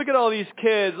Look at all these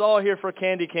kids all here for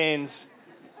candy canes.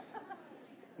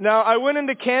 Now, I went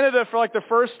into Canada for like the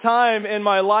first time in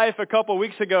my life a couple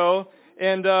weeks ago,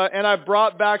 and I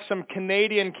brought back some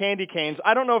Canadian candy canes.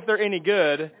 I don't know if they're any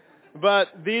good, but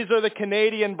these are the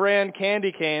Canadian brand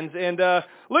candy canes. And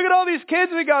look at all these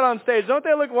kids we got on stage. Don't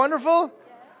they look wonderful?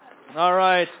 All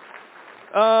right.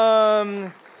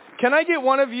 Can I get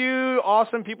one of you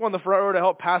awesome people in the front row to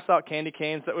help pass out candy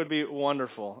canes? That would be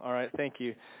wonderful. All right, thank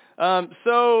you.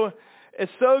 So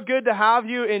it's so good to have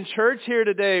you in church here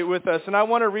today with us. And I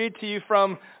want to read to you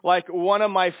from like one of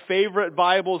my favorite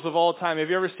Bibles of all time. Have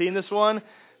you ever seen this one?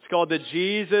 It's called the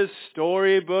Jesus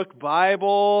Storybook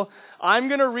Bible. I'm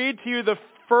going to read to you the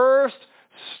first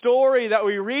story that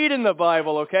we read in the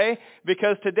Bible, okay?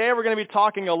 Because today we're going to be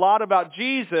talking a lot about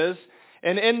Jesus.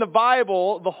 And in the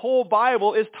Bible, the whole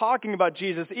Bible is talking about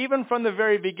Jesus, even from the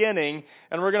very beginning.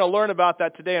 And we're going to learn about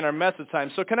that today in our message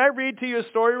time. So can I read to you a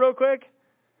story real quick?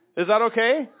 Is that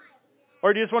okay?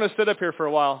 Or do you just want to sit up here for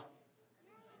a while?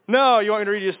 No, you want me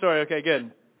to read you a story? Okay,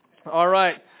 good. All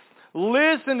right.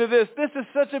 Listen to this. This is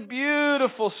such a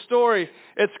beautiful story.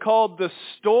 It's called The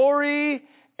Story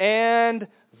and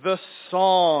the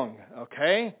Song.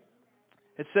 Okay?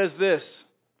 It says this.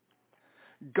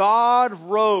 God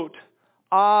wrote,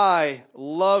 I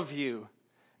love you.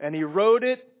 And he wrote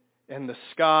it in the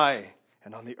sky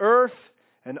and on the earth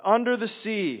and under the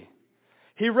sea.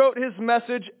 He wrote his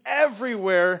message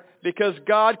everywhere because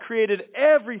God created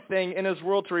everything in his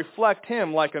world to reflect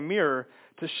him like a mirror,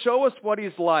 to show us what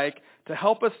he's like, to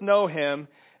help us know him,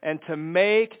 and to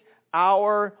make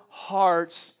our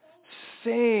hearts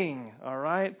sing. All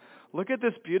right? Look at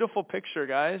this beautiful picture,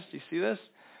 guys. Do you see this?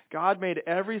 God made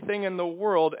everything in the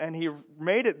world, and he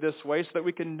made it this way so that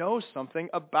we can know something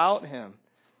about him.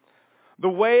 The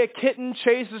way a kitten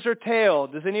chases her tail.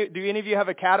 Do any of you have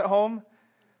a cat at home?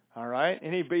 All right.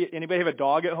 Anybody have a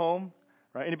dog at home?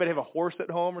 Right? Anybody have a horse at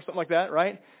home or something like that?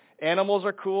 Right? Animals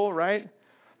are cool, right?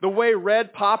 The way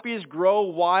red poppies grow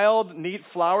wild, neat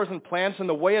flowers and plants, and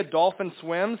the way a dolphin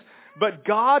swims. But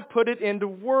God put it into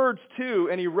words too,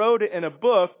 and he wrote it in a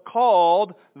book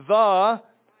called the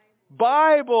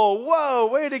Bible. Whoa,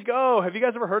 way to go. Have you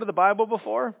guys ever heard of the Bible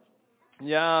before?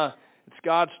 Yeah, it's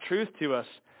God's truth to us.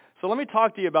 So let me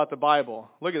talk to you about the Bible.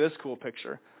 Look at this cool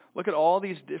picture. Look at all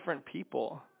these different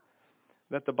people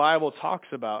that the Bible talks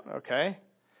about, okay?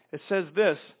 It says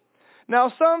this.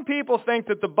 Now, some people think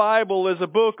that the Bible is a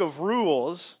book of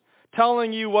rules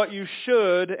telling you what you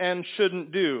should and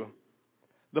shouldn't do.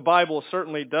 The Bible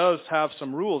certainly does have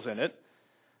some rules in it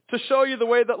to show you the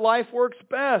way that life works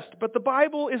best. But the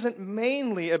Bible isn't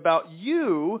mainly about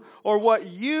you or what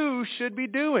you should be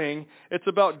doing. It's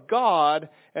about God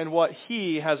and what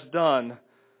he has done.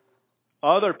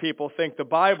 Other people think the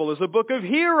Bible is a book of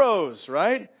heroes,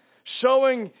 right?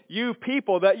 Showing you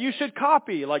people that you should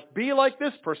copy, like be like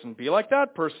this person, be like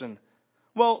that person.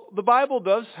 Well, the Bible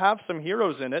does have some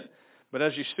heroes in it, but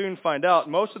as you soon find out,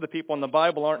 most of the people in the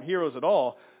Bible aren't heroes at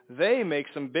all. They make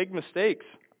some big mistakes.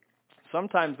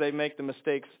 Sometimes they make the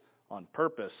mistakes on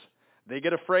purpose. They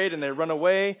get afraid and they run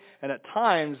away, and at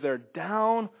times they're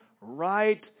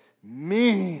downright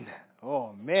mean.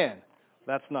 Oh man,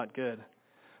 that's not good.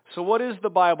 So what is the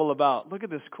Bible about? Look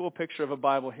at this cool picture of a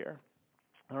Bible here.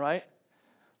 All right?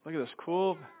 Look at this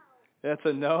cool. That's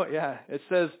a no. Yeah, it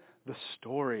says the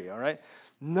story. All right?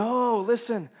 No,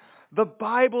 listen. The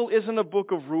Bible isn't a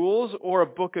book of rules or a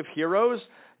book of heroes.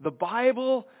 The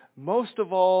Bible, most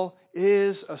of all,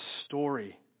 is a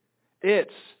story.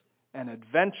 It's an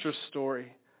adventure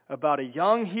story about a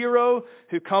young hero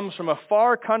who comes from a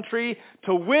far country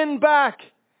to win back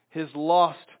his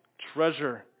lost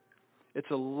treasure. It's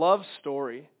a love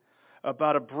story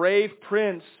about a brave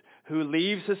prince who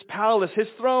leaves his palace, his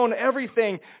throne,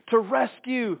 everything to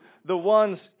rescue the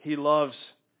ones he loves.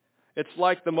 It's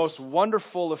like the most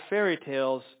wonderful of fairy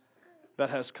tales that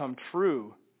has come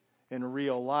true in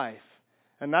real life.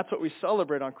 And that's what we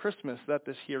celebrate on Christmas, that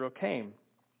this hero came.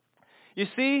 You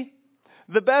see,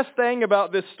 the best thing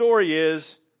about this story is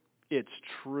it's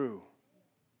true.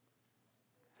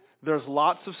 There's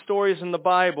lots of stories in the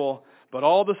Bible, but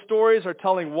all the stories are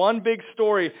telling one big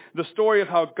story, the story of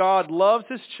how God loves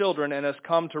his children and has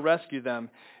come to rescue them.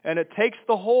 And it takes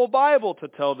the whole Bible to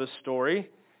tell this story.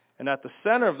 And at the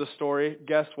center of the story,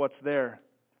 guess what's there?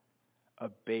 A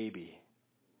baby.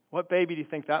 What baby do you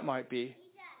think that might be?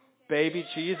 Baby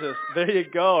Jesus. There you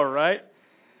go, right?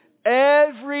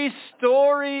 Every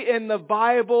story in the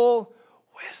Bible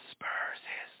whispers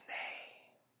his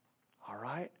name. All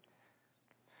right?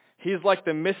 He's like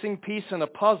the missing piece in a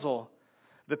puzzle.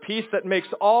 the piece that makes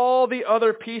all the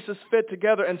other pieces fit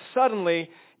together, and suddenly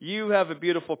you have a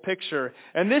beautiful picture.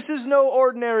 And this is no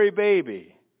ordinary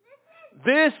baby.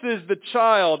 This is the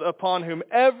child upon whom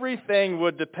everything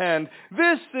would depend.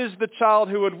 This is the child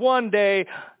who would one day,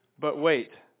 but wait,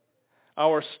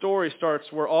 our story starts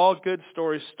where all good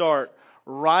stories start,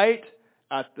 right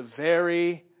at the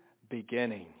very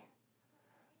beginning.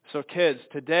 So kids,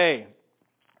 today,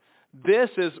 this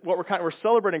is what we're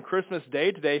celebrating Christmas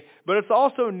Day today, but it's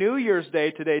also New Year's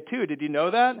Day today too. Did you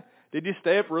know that? Did you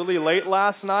stay up really late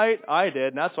last night? I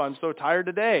did, and that's why I'm so tired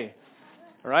today.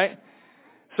 All right?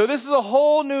 So this is a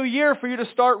whole new year for you to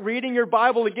start reading your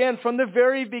Bible again from the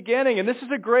very beginning. And this is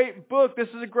a great book. This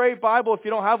is a great Bible. If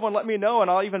you don't have one, let me know, and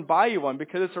I'll even buy you one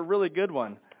because it's a really good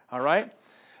one. All right?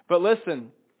 But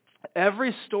listen,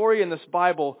 every story in this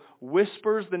Bible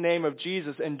whispers the name of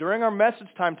Jesus. And during our message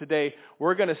time today,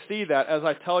 we're going to see that as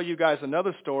I tell you guys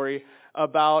another story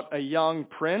about a young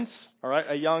prince, all right,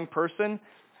 a young person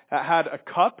that had a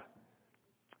cup.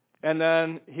 And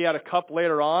then he had a cup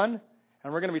later on.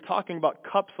 And we're going to be talking about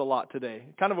cups a lot today.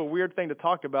 Kind of a weird thing to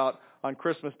talk about on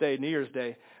Christmas Day, New Year's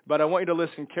Day. But I want you to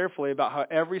listen carefully about how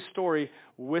every story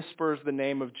whispers the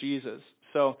name of Jesus.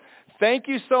 So thank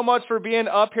you so much for being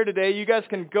up here today. You guys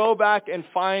can go back and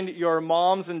find your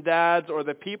moms and dads or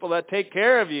the people that take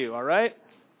care of you, all right?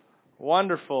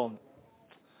 Wonderful.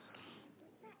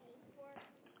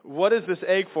 What is this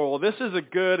egg for? Well, this is a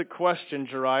good question,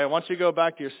 Jariah. Why don't you go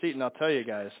back to your seat and I'll tell you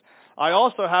guys. I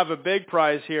also have a big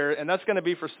prize here, and that's going to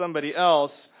be for somebody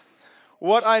else.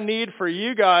 What I need for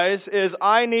you guys is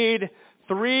I need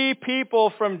 3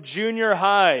 people from junior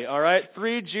high, all right?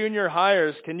 3 junior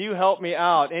hires. Can you help me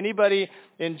out? Anybody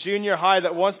in junior high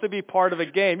that wants to be part of a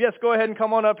game? Yes, go ahead and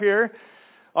come on up here.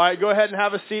 All right, go ahead and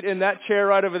have a seat in that chair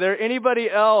right over there.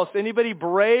 Anybody else? Anybody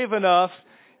brave enough?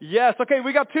 Yes. Okay,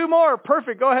 we got 2 more.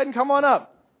 Perfect. Go ahead and come on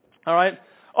up. All right.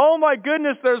 Oh my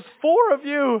goodness, there's 4 of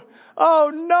you.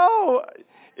 Oh no.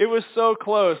 It was so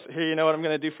close. Here, you know what I'm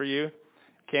going to do for you?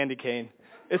 Candy cane.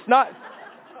 It's not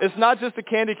just a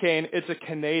candy cane, it's a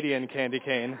Canadian candy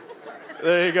cane.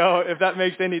 There you go, if that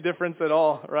makes any difference at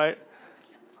all, right?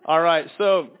 All right,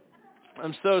 so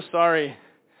I'm so sorry.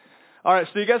 All right,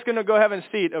 so you guys are going to go have a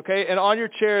seat, okay? And on your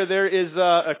chair there is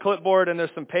a clipboard and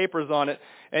there's some papers on it.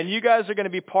 And you guys are going to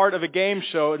be part of a game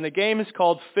show, and the game is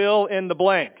called Fill in the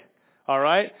Blank. All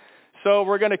right? So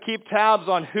we're going to keep tabs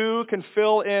on who can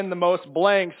fill in the most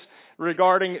blanks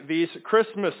regarding these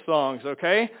Christmas songs,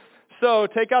 okay? So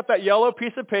take out that yellow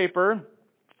piece of paper,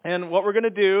 and what we're going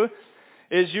to do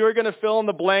is you're going to fill in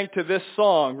the blank to this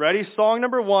song. Ready? Song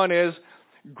number 1 is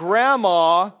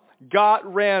Grandma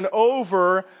Got Ran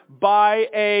Over by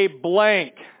a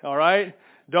Blank. All right?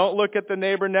 Don't look at the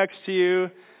neighbor next to you.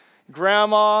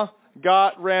 Grandma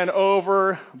got ran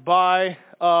over by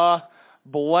a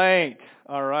blank.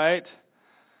 All right?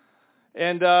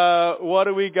 And what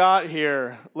do we got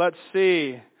here? Let's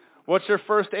see. What's your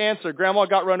first answer? Grandma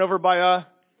got run over by a?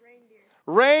 Reindeer.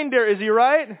 Reindeer. Is he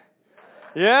right?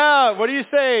 Yeah. What do you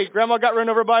say? Grandma got run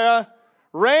over by a?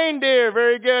 Reindeer.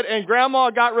 Very good. And Grandma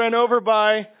got run over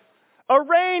by a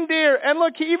reindeer. And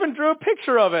look, he even drew a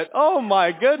picture of it. Oh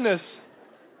my goodness.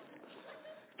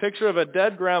 Picture of a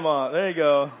dead grandma. There you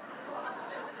go.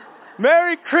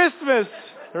 Merry Christmas.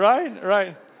 Right?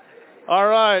 Right. All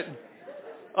right.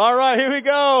 All right, here we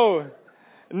go.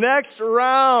 Next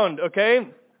round, okay?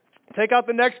 Take out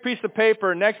the next piece of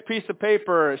paper. Next piece of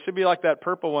paper. It should be like that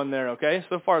purple one there, okay?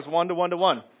 So far it's 1 to 1 to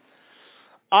 1.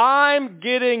 I'm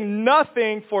getting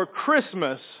nothing for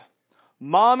Christmas.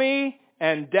 Mommy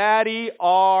and Daddy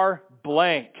are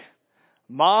blank.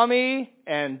 Mommy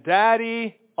and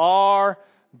Daddy are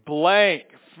blank.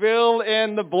 Fill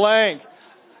in the blank.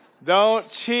 Don't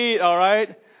cheat, all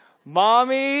right?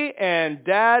 Mommy and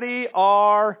Daddy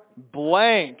are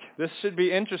blank. This should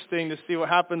be interesting to see what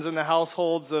happens in the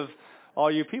households of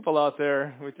all you people out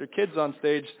there with your kids on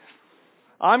stage.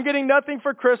 I'm getting nothing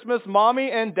for Christmas. Mommy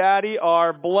and Daddy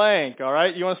are blank. All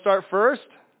right, you want to start first?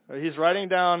 He's writing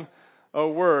down a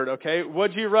word, okay?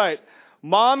 What'd you write?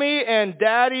 Mommy and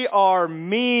Daddy are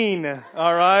mean.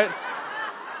 All right?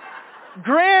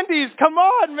 Grandies, come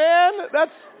on, man.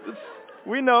 That's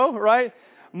we know, right?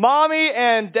 Mommy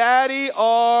and Daddy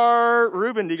are...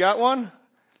 Reuben, do you got one?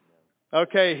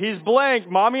 Okay, he's blank.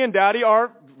 Mommy and Daddy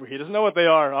are... He doesn't know what they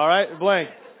are, all right? Blank.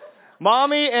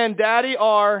 Mommy and Daddy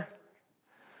are...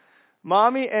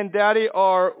 Mommy and Daddy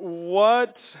are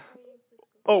what?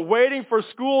 Oh, waiting for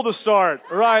school to start.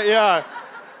 Right, yeah.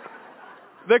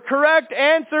 The correct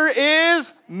answer is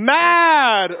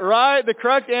mad, right? The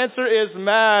correct answer is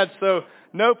mad. So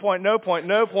no point, no point,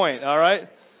 no point, all right?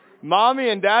 Mommy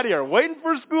and Daddy are waiting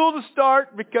for school to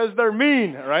start because they're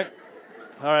mean, all right?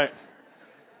 All right.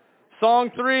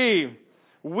 Song 3.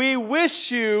 We wish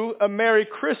you a Merry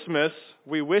Christmas.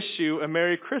 We wish you a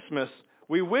Merry Christmas.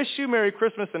 We wish you Merry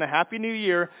Christmas and a Happy New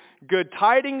Year. Good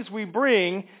tidings we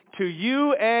bring to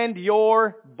you and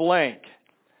your blank.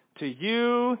 To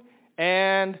you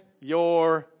and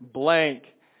your blank.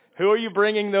 Who are you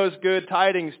bringing those good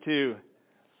tidings to?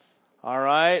 All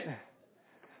right.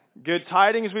 Good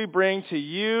tidings we bring to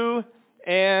you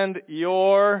and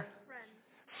your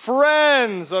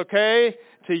friends, okay?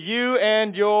 To you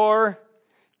and your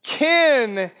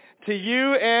kin. To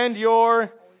you and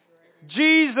your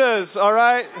Jesus, all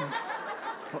right?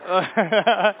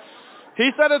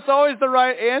 He said it's always the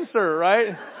right answer,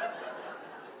 right?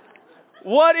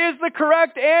 What is the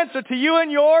correct answer? To you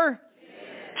and your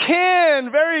kin.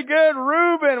 Very good.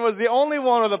 Reuben was the only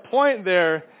one with a point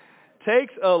there.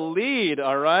 Takes a lead,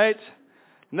 all right?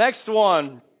 Next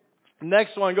one. Go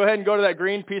ahead and go to that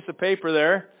green piece of paper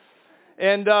there.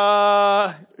 And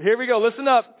here we go. Listen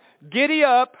up. Giddy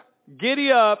up,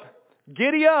 giddy up,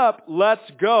 giddy up. Let's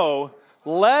go.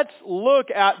 Let's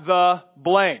look at the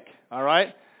blank, all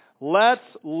right? Let's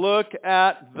look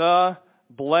at the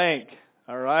blank,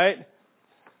 all right?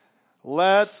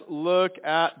 Let's look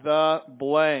at the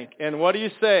blank. And what do you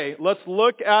say? Let's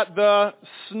look at the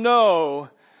snow.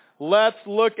 Let's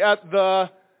look at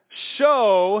the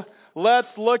show.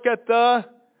 Let's look at the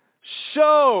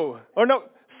show. Or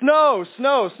no,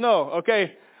 snow.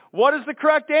 Okay. What is the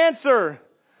correct answer?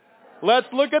 Let's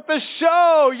look at the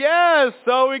show. Yes.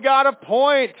 So we got a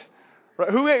point.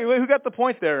 Who got the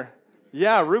point there?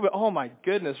 Yeah, Reuben. Oh my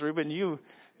goodness, Reuben. You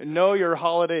know your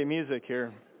holiday music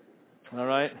here. All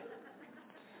right.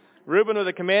 Reuben with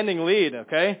a commanding lead,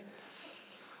 okay?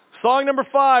 Song number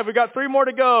 5, we got 3 more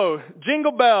to go.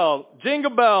 Jingle bell,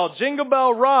 jingle bell, jingle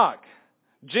bell rock.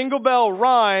 Jingle bell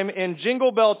rhyme in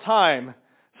jingle bell time.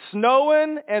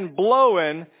 Snowing and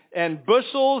blowing and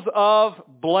bushels of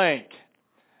blank.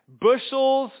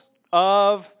 Bushels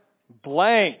of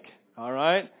blank, all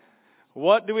right?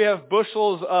 What do we have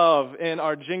bushels of in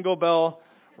our jingle bell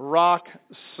rock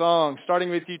song? Starting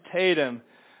with you, Tatum.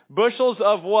 Bushels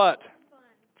of what?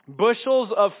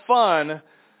 Bushels of fun.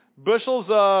 Bushels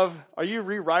of, are you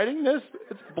rewriting this?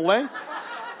 It's blank.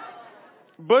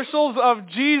 Bushels of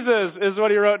Jesus is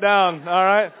what he wrote down, all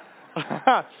right?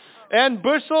 And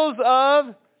bushels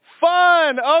of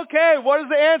fun. Okay, what is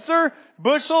the answer?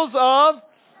 Bushels of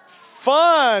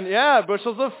fun. Yeah,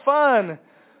 bushels of fun.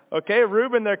 Okay,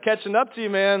 Reuben, they're catching up to you,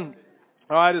 man.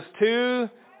 All right, it's 2,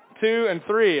 2, and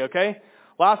 3, okay?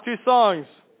 Last 2 songs.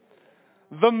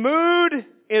 The mood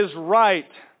is right.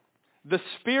 The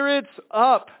spirit's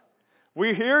up.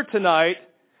 We're here tonight,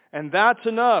 and that's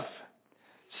enough.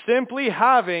 Simply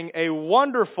having a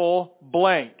wonderful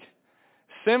blank.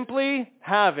 Simply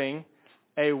having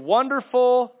a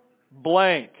wonderful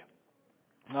blank.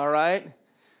 All right?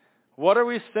 What are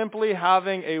we simply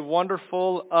having a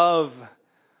wonderful of?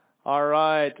 All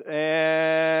right.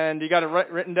 And you got it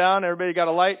written down? Everybody got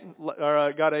a light?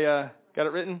 Or got it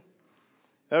written?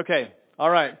 Okay. All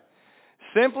right.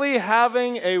 Simply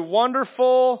having a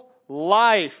wonderful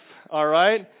life. All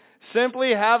right?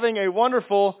 Simply having a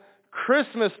wonderful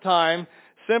Christmas time.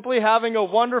 Simply having a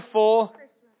wonderful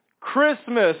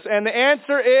Christmas. And the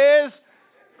answer is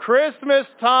Christmas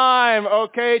time.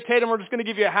 Okay, Tatum, we're just going to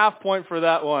give you a half point for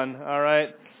that one. All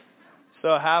right? So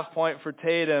a half point for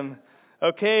Tatum.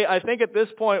 Okay, I think at this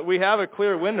point we have a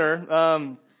clear winner.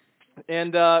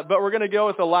 But we're going to go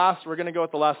with the last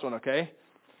one, okay?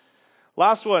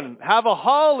 Last one. Have a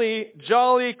holly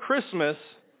jolly Christmas.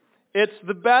 It's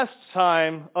the best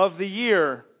time of the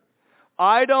year.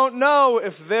 I don't know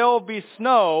if there'll be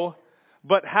snow,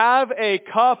 but have a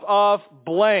cup of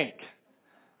blank.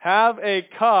 Have a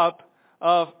cup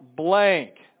of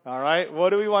blank. All right?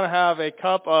 What do we want to have a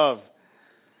cup of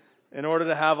in order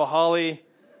to have a holly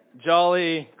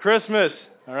jolly Christmas?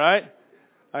 All right?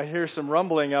 I hear some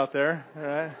rumbling out there. All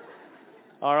right?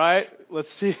 All right? Let's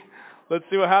see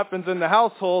what happens in the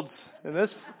households in this.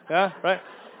 Yeah, right?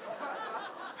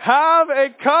 Have a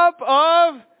cup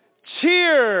of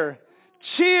cheer.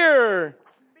 Cheer.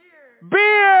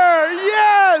 Beer.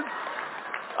 Yes!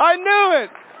 I knew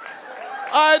it.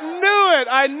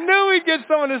 I knew we'd get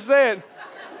someone to say it.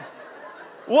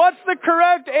 What's the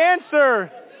correct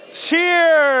answer?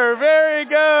 Cheer. Very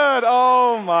good.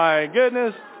 Oh my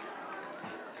goodness.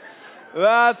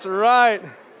 That's right.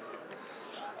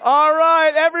 All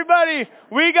right, everybody,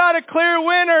 we got a clear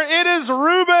winner. It is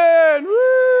Reuben.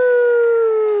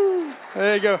 Woo!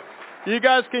 There you go. You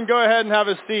guys can go ahead and have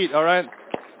a seat, all right?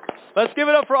 Let's give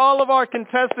it up for all of our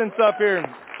contestants up here.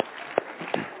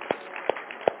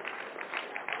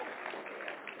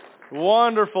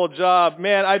 Wonderful job.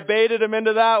 Man, I baited him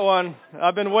into that one.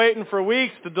 I've been waiting for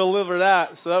weeks to deliver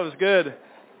that, so that was good.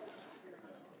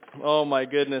 Oh my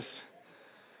goodness.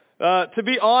 To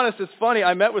be honest, it's funny.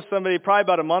 I met with somebody probably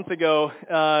about a month ago,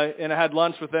 and I had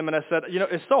lunch with them, and I said,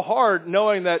 it's so hard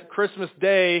knowing that Christmas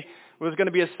Day was going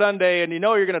to be a Sunday, and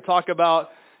you're going to talk about,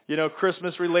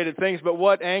 Christmas-related things, but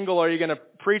what angle are you going to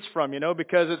preach from,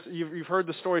 because you've heard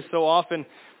the story so often.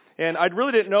 And I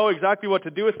really didn't know exactly what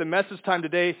to do with the message time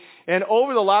today. And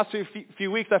over the last few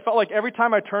weeks, I felt like every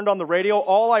time I turned on the radio,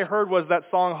 all I heard was that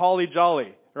song, Holly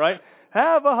Jolly, right?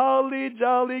 Have a holly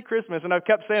jolly Christmas. And I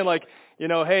kept saying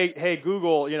hey,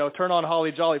 Google, turn on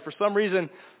Holly Jolly. For some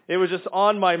reason, it was just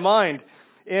on my mind.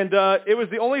 And it was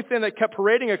the only thing that kept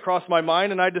parading across my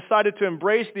mind. And I decided to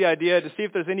embrace the idea to see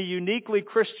if there's any uniquely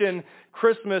Christian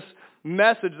Christmas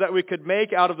message that we could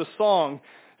make out of the song.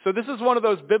 So this is one of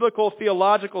those biblical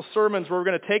theological sermons where we're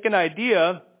going to take an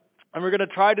idea and we're going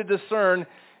to try to discern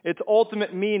its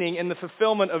ultimate meaning in the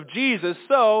fulfillment of Jesus.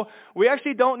 So we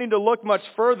actually don't need to look much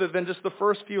further than just the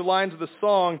first few lines of the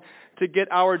song to get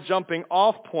our jumping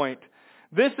off point.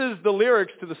 This is the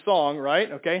lyrics to the song,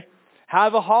 right? Okay.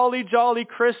 Have a holly jolly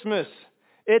Christmas.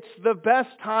 It's the best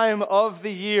time of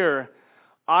the year.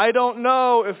 I don't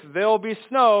know if there'll be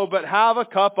snow, but have a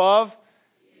cup of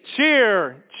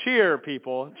cheer. Cheer,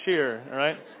 people. Cheer, all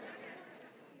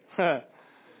right?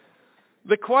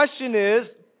 The question is,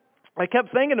 I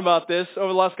kept thinking about this over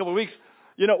the last couple of weeks.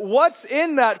 What's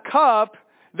in that cup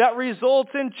that results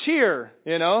in cheer?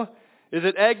 Is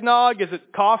it eggnog? Is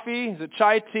it coffee? Is it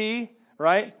chai tea?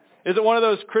 Right? Is it one of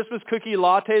those Christmas cookie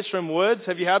lattes from Woods?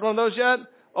 Have you had one of those yet?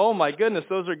 Oh my goodness,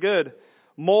 those are good.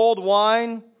 Mulled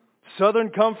wine? Southern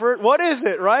Comfort? What is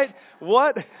it, right?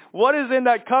 What is in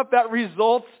that cup that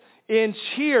results in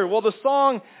cheer? Well, the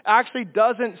song actually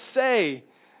doesn't say,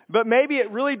 but maybe it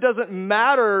really doesn't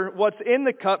matter what's in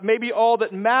the cup. Maybe all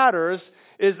that matters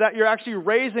is that you're actually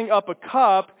raising up a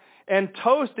cup and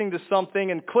toasting to something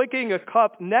and clicking a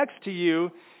cup next to you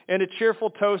in a cheerful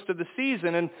toast of the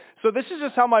season. And so this is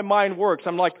just how my mind works.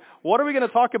 I'm like, what are we going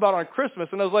to talk about on Christmas?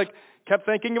 And I was kept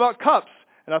thinking about cups.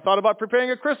 And I thought about preparing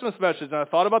a Christmas message, and I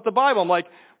thought about the Bible. I'm like,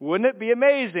 wouldn't it be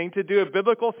amazing to do a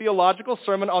biblical theological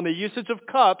sermon on the usage of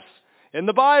cups in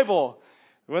the Bible?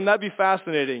 Wouldn't that be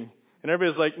fascinating? And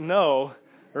everybody's like, no,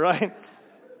 right?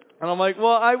 And I'm like,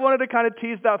 well, I wanted to kind of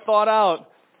tease that thought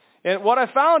out. And what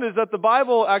I found is that the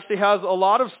Bible actually has a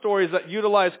lot of stories that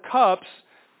utilize cups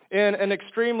in an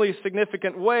extremely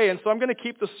significant way. And so I'm going to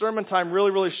keep the sermon time really,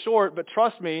 really short, but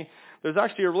trust me, there's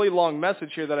actually a really long message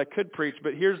here that I could preach,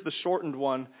 but here's the shortened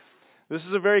one. This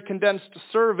is a very condensed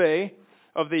survey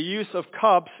of the use of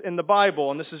cups in the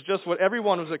Bible, and this is just what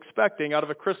everyone was expecting out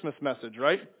of a Christmas message,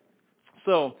 right?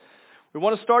 So, we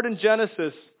want to start in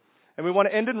Genesis, and we want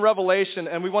to end in Revelation,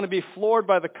 and we want to be floored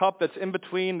by the cup that's in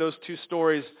between those two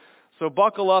stories. So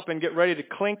buckle up and get ready to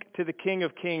clink to the King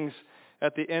of Kings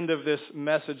at the end of this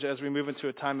message as we move into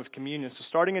a time of communion. So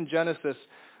starting in Genesis,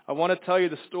 I want to tell you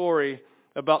the story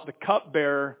about the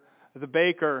cupbearer, the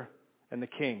baker, and the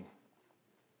king.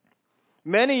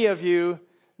 Many of you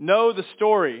know the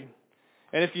story,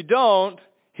 and if you don't,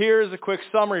 here's a quick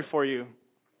summary for you.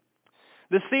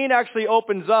 The scene actually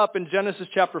opens up in Genesis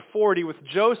chapter 40 with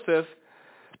Joseph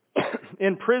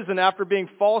in prison after being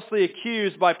falsely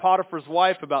accused by Potiphar's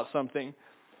wife about something.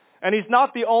 And he's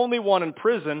not the only one in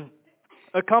prison.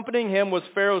 Accompanying him was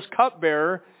Pharaoh's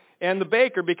cupbearer and the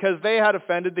baker, because they had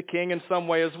offended the king in some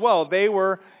way as well. They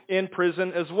were in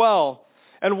prison as well.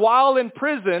 And while in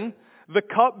prison, the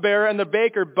cupbearer and the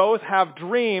baker both have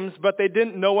dreams, but they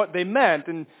didn't know what they meant.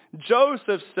 And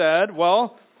Joseph said,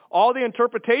 well, all the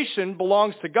interpretation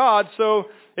belongs to God, so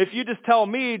if you just tell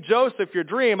me, Joseph, your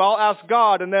dream, I'll ask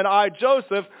God, and then I,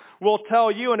 Joseph, will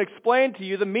tell you and explain to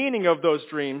you the meaning of those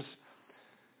dreams.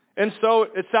 And so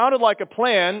it sounded like a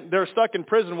plan. They're stuck in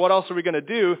prison. What else are we going to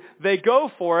do? They go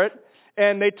for it,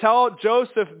 and they tell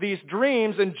Joseph these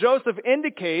dreams, and Joseph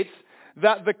indicates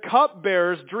that the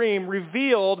cupbearer's dream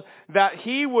revealed that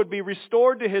he would be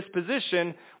restored to his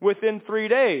position within 3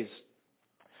 days,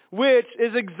 which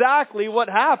is exactly what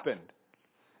happened.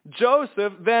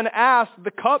 Joseph then asked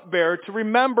the cupbearer to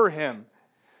remember him,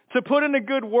 to put in a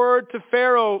good word to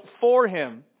Pharaoh for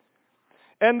him.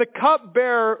 And the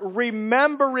cupbearer,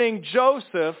 remembering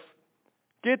Joseph,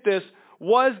 get this,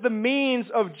 was the means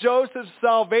of Joseph's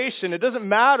salvation. It doesn't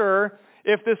matter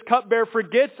if this cupbearer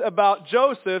forgets about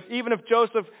Joseph, even if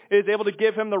Joseph is able to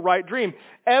give him the right dream.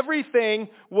 Everything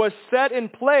was set in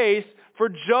place for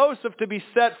Joseph to be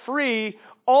set free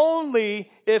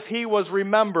only if he was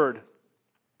remembered.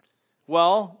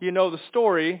 Well, you know the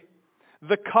story.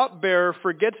 The cupbearer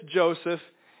forgets Joseph,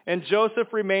 and Joseph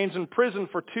remains in prison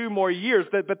for 2 more years.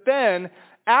 But then,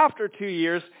 after 2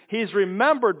 years, he's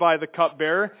remembered by the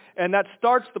cupbearer, and that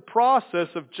starts the process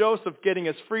of Joseph getting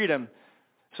his freedom.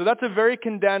 So that's a very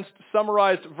condensed,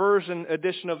 summarized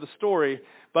edition of the story.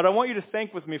 But I want you to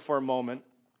think with me for a moment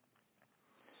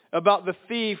about the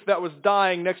thief that was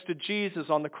dying next to Jesus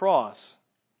on the cross.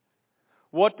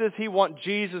 What does he want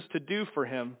Jesus to do for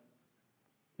him?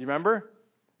 You remember?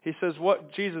 He says,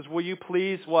 "What, Jesus, will you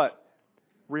please what?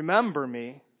 Remember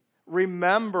me.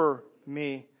 Remember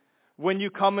me when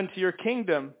you come into your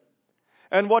kingdom."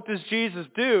 And what does Jesus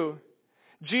do?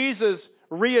 Jesus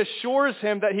reassures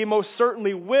him that he most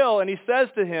certainly will, and he says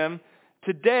to him,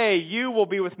 "Today you will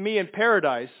be with me in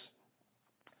paradise."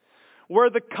 Where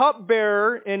the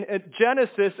cupbearer in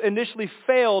Genesis initially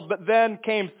failed but then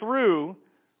came through,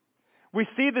 we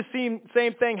see the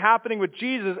same thing happening with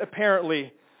Jesus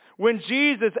apparently. When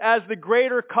Jesus, as the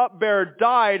greater cupbearer,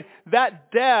 died,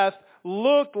 that death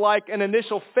looked like an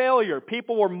initial failure.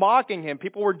 People were mocking him.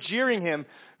 People were jeering him.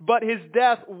 But his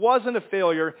death wasn't a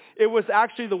failure. It was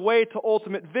actually the way to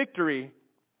ultimate victory.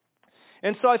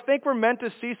 And so I think we're meant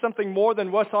to see something more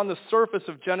than what's on the surface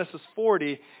of Genesis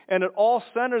 40, and it all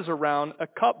centers around a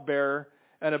cupbearer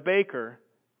and a baker.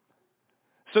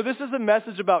 So this is a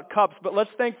message about cups, but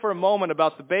let's think for a moment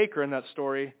about the baker in that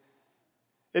story.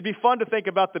 It'd be fun to think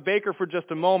about the baker for just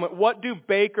a moment. What do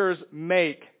bakers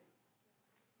make?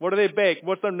 What do they bake?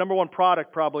 What's their number one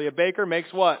product probably? A baker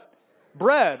makes what?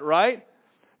 Bread, right?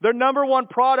 Their number one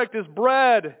product is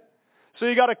bread. So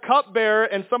you got a cupbearer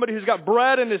and somebody who's got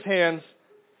bread in his hands.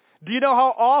 Do you know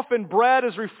how often bread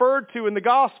is referred to in the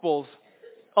Gospels?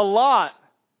 A lot.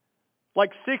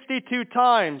 Like 62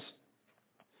 times.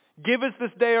 Give us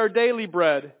this day our daily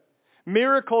bread.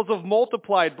 Miracles of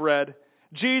multiplied bread.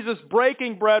 Jesus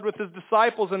breaking bread with his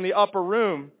disciples in the upper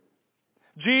room.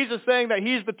 Jesus saying that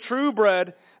he's the true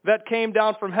bread that came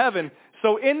down from heaven.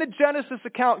 So in the Genesis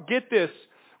account, get this,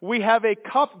 we have a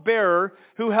cupbearer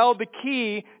who held the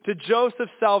key to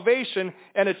Joseph's salvation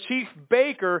and a chief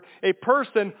baker, a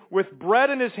person with bread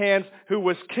in his hands who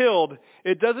was killed.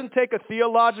 It doesn't take a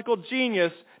theological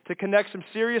genius to connect some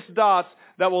serious dots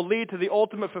that will lead to the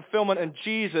ultimate fulfillment in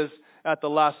Jesus at the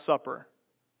Last Supper.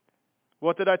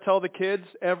 What did I tell the kids?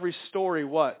 Every story,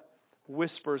 what?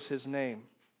 Whispers his name.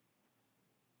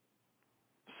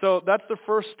 So that's the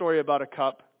first story about a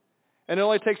cup. And it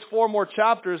only takes 4 more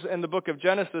chapters in the book of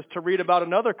Genesis to read about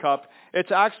another cup.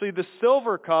 It's actually the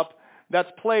silver cup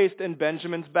that's placed in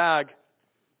Benjamin's bag.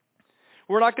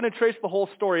 We're not going to trace the whole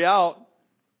story out,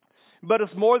 but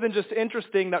it's more than just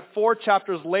interesting that 4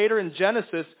 chapters later in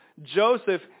Genesis,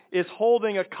 Joseph is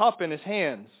holding a cup in his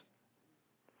hands.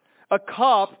 A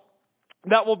cup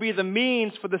that will be the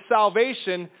means for the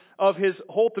salvation of his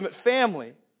ultimate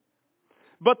family.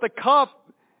 But the cup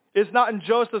is not in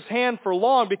Joseph's hand for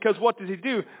long, because what does he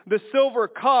do? The silver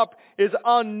cup is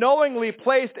unknowingly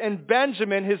placed in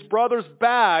Benjamin, his brother's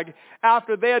bag,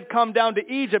 after they had come down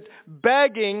to Egypt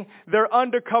begging their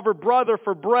undercover brother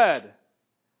for bread.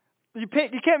 You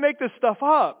can't make this stuff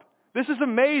up. This is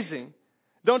amazing.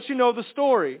 Don't you know the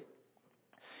story?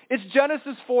 It's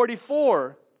Genesis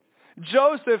 44.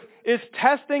 Joseph is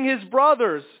testing his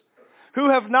brothers who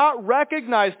have not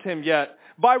recognized him yet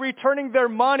by returning their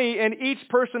money in each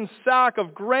person's sack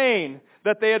of grain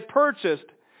that they had purchased.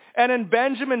 And in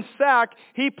Benjamin's sack,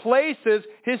 he places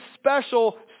his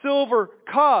special silver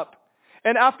cup.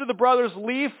 And after the brothers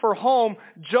leave for home,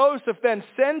 Joseph then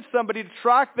sends somebody to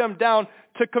track them down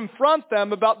to confront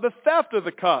them about the theft of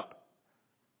the cup.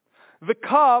 The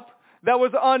cup that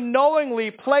was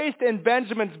unknowingly placed in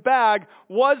Benjamin's bag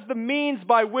was the means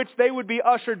by which they would be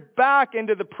ushered back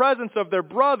into the presence of their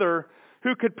brother,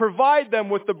 who could provide them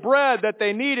with the bread that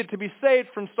they needed to be saved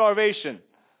from starvation.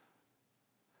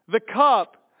 The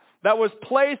cup that was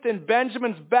placed in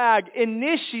Benjamin's bag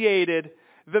initiated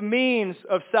the means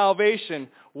of salvation.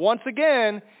 Once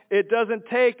again, it doesn't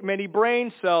take many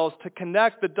brain cells to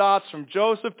connect the dots from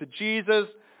Joseph to Jesus,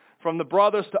 from the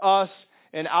brothers to us,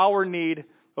 and our need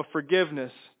of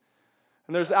forgiveness.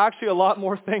 And there's actually a lot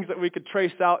more things that we could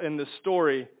trace out in this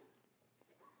story.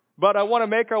 But I want to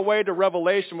make our way to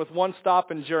Revelation with one stop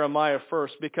in Jeremiah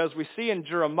first, because we see in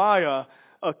Jeremiah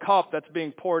a cup that's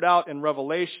being poured out in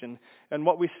Revelation. And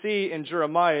what we see in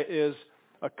Jeremiah is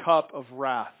a cup of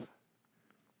wrath.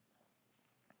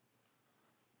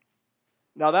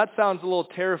 Now that sounds a little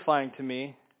terrifying to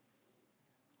me.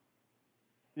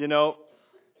 You know,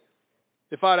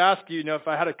 if I'd ask you, if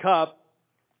I had a cup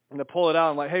and to pull it out,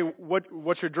 I'm like, hey,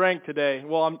 what's your drink today?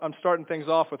 Well, I'm starting things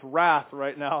off with wrath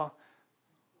right now.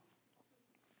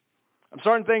 I'm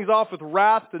starting things off with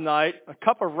wrath tonight. A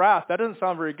cup of wrath. That doesn't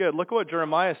sound very good. Look at what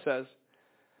Jeremiah says.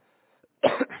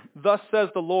 Thus says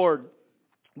the Lord,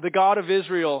 the God of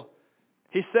Israel.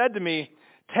 He said to me,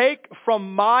 take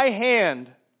from my hand,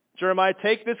 Jeremiah,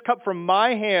 take this cup from my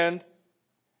hand,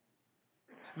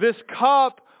 this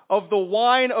cup of the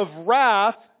wine of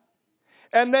wrath,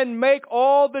 and then make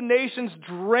all the nations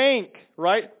drink,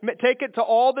 right? Take it to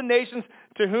all the nations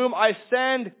to whom I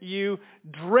send you,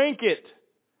 drink it.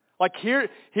 Like here's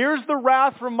the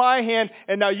wrath from my hand,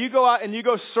 and now you go out and you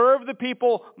go serve the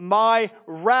people my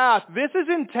wrath. This is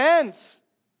intense.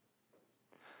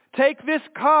 Take this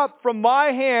cup from my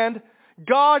hand.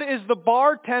 God is the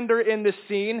bartender in this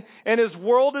scene, and his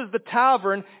world is the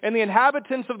tavern, and the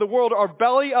inhabitants of the world are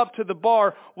belly up to the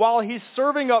bar while he's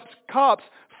serving up cups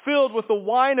filled with the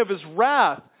wine of his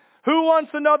wrath. Who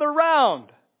wants another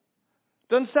round?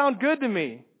 Doesn't sound good to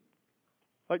me.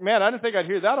 Like, man, I didn't think I'd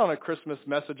hear that on a Christmas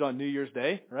message on New Year's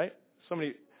Day, right? So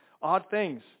many odd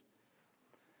things.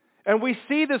 And we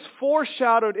see this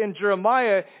foreshadowed in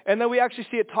Jeremiah, and then we actually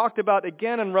see it talked about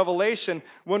again in Revelation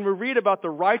when we read about the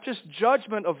righteous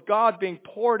judgment of God being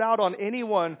poured out on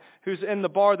anyone who's in the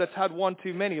bar that's had one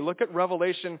too many. Look at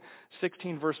Revelation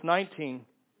 16, verse 19.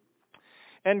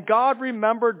 And God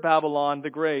remembered Babylon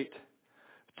the Great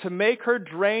to make her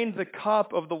drain the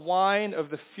cup of the wine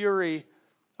of the fury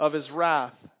of his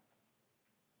wrath.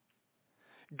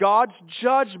 God's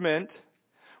judgment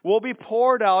will be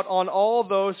poured out on all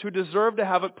those who deserve to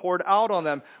have it poured out on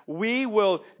them. We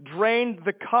will drain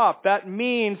the cup. That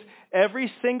means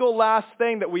every single last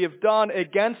thing that we have done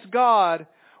against God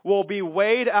will be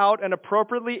weighed out and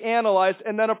appropriately analyzed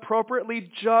and then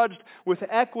appropriately judged with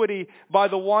equity by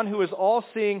the one who is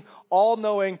all-seeing,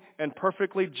 all-knowing, and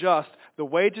perfectly just. The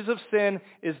wages of sin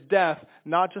is death,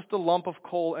 not just a lump of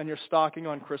coal in your stocking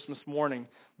on Christmas morning.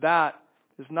 That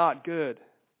is not good.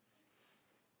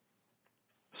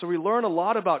 So we learn a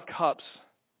lot about cups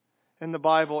in the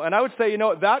Bible. And I would say,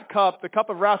 that cup, the cup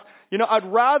of wrath, I'd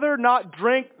rather not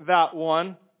drink that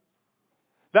one.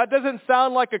 That doesn't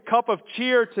sound like a cup of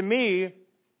cheer to me.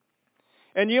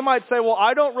 And you might say, well,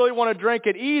 I don't really want to drink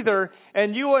it either.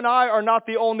 And you and I are not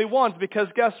the only ones, because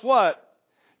guess what?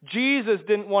 Jesus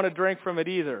didn't want to drink from it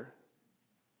either.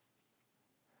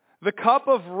 The cup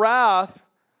of wrath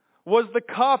was the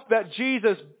cup that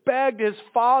Jesus begged his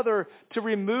Father to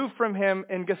remove from him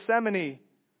in Gethsemane.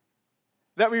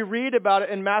 That we read about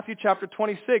it in Matthew chapter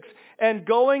 26. And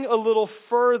going a little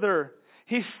further,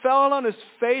 he fell on his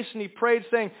face and he prayed,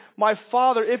 saying, my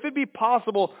Father, if it be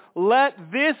possible, let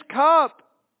this cup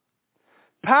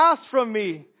pass from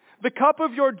me, the cup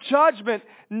of your judgment.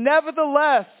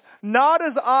 Nevertheless, not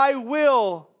as I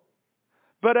will,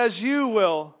 but as you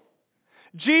will.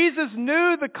 Jesus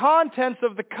knew the contents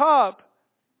of the cup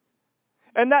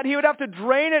and that he would have to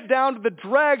drain it down to the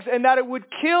dregs and that it would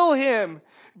kill him.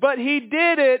 But he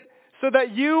did it so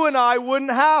that you and I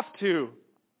wouldn't have to.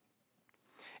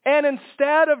 And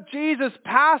instead of Jesus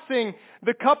passing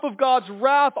the cup of God's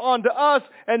wrath onto us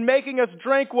and making us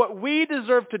drink what we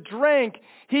deserve to drink,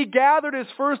 he gathered his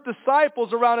first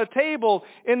disciples around a table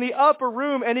in the upper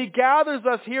room, and he gathers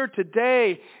us here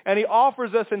today, and he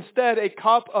offers us instead a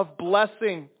cup of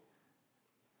blessing.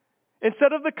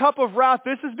 Instead of the cup of wrath,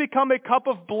 this has become a cup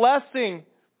of blessing.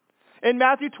 In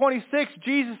Matthew 26,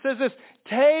 Jesus says this,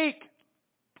 take,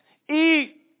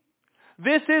 eat,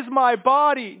 this is my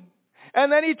body. And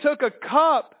then he took a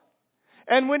cup,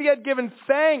 and when he had given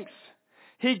thanks,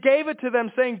 he gave it to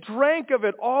them, saying, drink of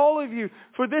it, all of you,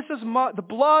 for this is the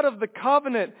blood of the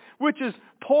covenant, which is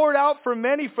poured out for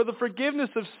many for the forgiveness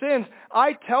of sins.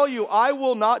 I tell you, I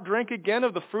will not drink again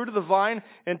of the fruit of the vine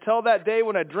until that day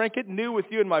when I drink it new with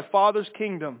you in my Father's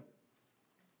kingdom.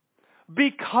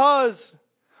 Because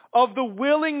of the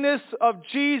willingness of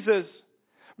Jesus,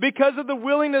 because of the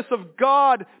willingness of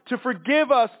God to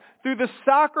forgive us through the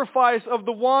sacrifice of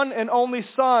the one and only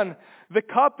Son, the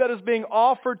cup that is being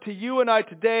offered to you and I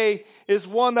today is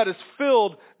one that is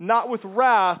filled not with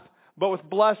wrath, but with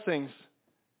blessings.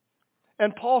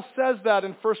 And Paul says that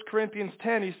in 1 Corinthians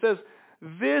 10. He says,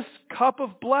 this cup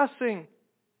of blessing,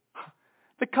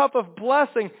 the cup of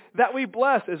blessing that we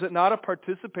bless, is it not a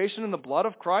participation in the blood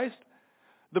of Christ?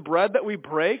 The bread that we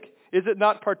break, is it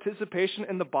not participation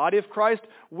in the body of Christ?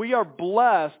 We are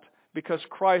blessed because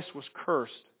Christ was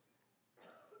cursed.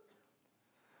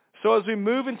 So as we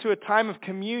move into a time of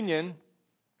communion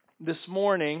this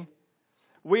morning,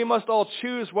 we must all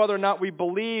choose whether or not we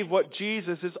believe what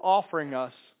Jesus is offering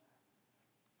us.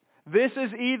 This is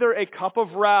either a cup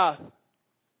of wrath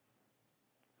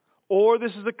or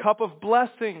this is a cup of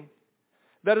blessing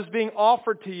that is being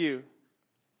offered to you.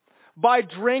 By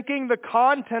drinking the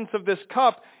contents of this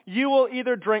cup, you will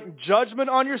either drink judgment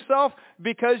on yourself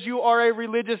because you are a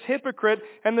religious hypocrite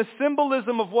and the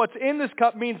symbolism of what's in this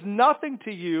cup means nothing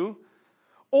to you,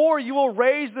 or you will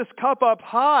raise this cup up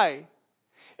high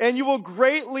and you will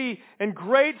greatly and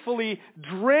gratefully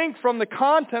drink from the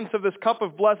contents of this cup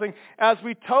of blessing as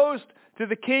we toast to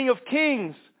the King of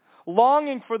Kings,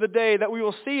 longing for the day that we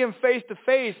will see him face to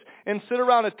face and sit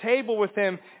around a table with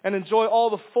him and enjoy all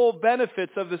the full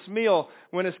benefits of this meal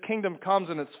when his kingdom comes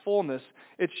in its fullness.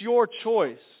 It's your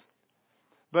choice.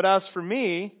 But as for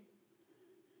me,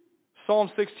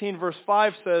 Psalm 16 verse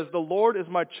 5 says, "The Lord is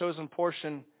my chosen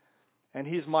portion and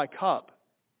he's my cup."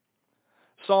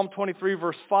 Psalm 23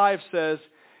 verse 5 says,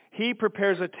 "He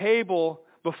prepares a table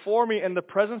before me in the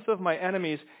presence of my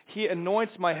enemies. He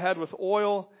anoints my head with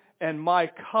oil and my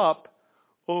cup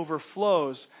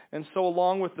overflows." And so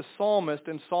along with the psalmist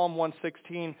in Psalm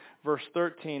 116 verse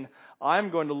 13, I'm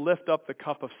going to lift up the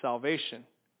cup of salvation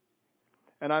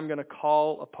and I'm going to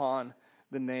call upon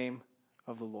the name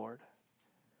of the Lord.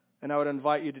 And I would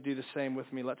invite you to do the same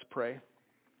with me. Let's pray.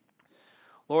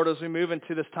 Lord, as we move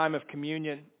into this time of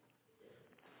communion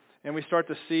and we start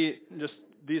to see just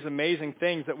these amazing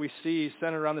things that we see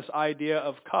centered around this idea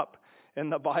of cup in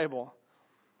the Bible.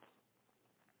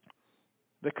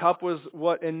 The cup was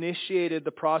what initiated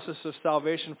the process of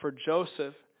salvation for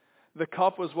Joseph. The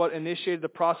cup was what initiated the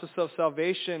process of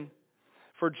salvation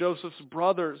for Joseph's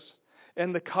brothers.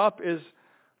 And the cup is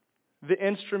the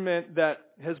instrument that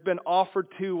has been offered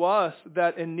to us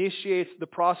that initiates the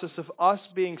process of us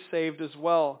being saved as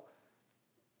well.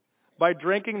 By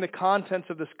drinking the contents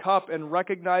of this cup and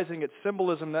recognizing its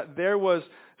symbolism that there was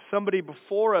somebody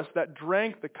before us that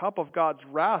drank the cup of God's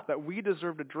wrath that we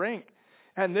deserve to drink.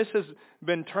 And this has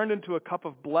been turned into a cup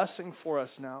of blessing for us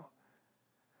now.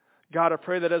 God, I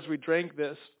pray that as we drink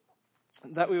this,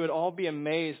 that we would all be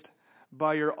amazed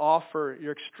by your offer,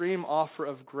 your extreme offer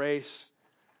of grace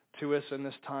to us in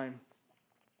this time.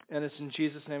 And it's in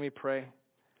Jesus' name we pray.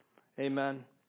 Amen.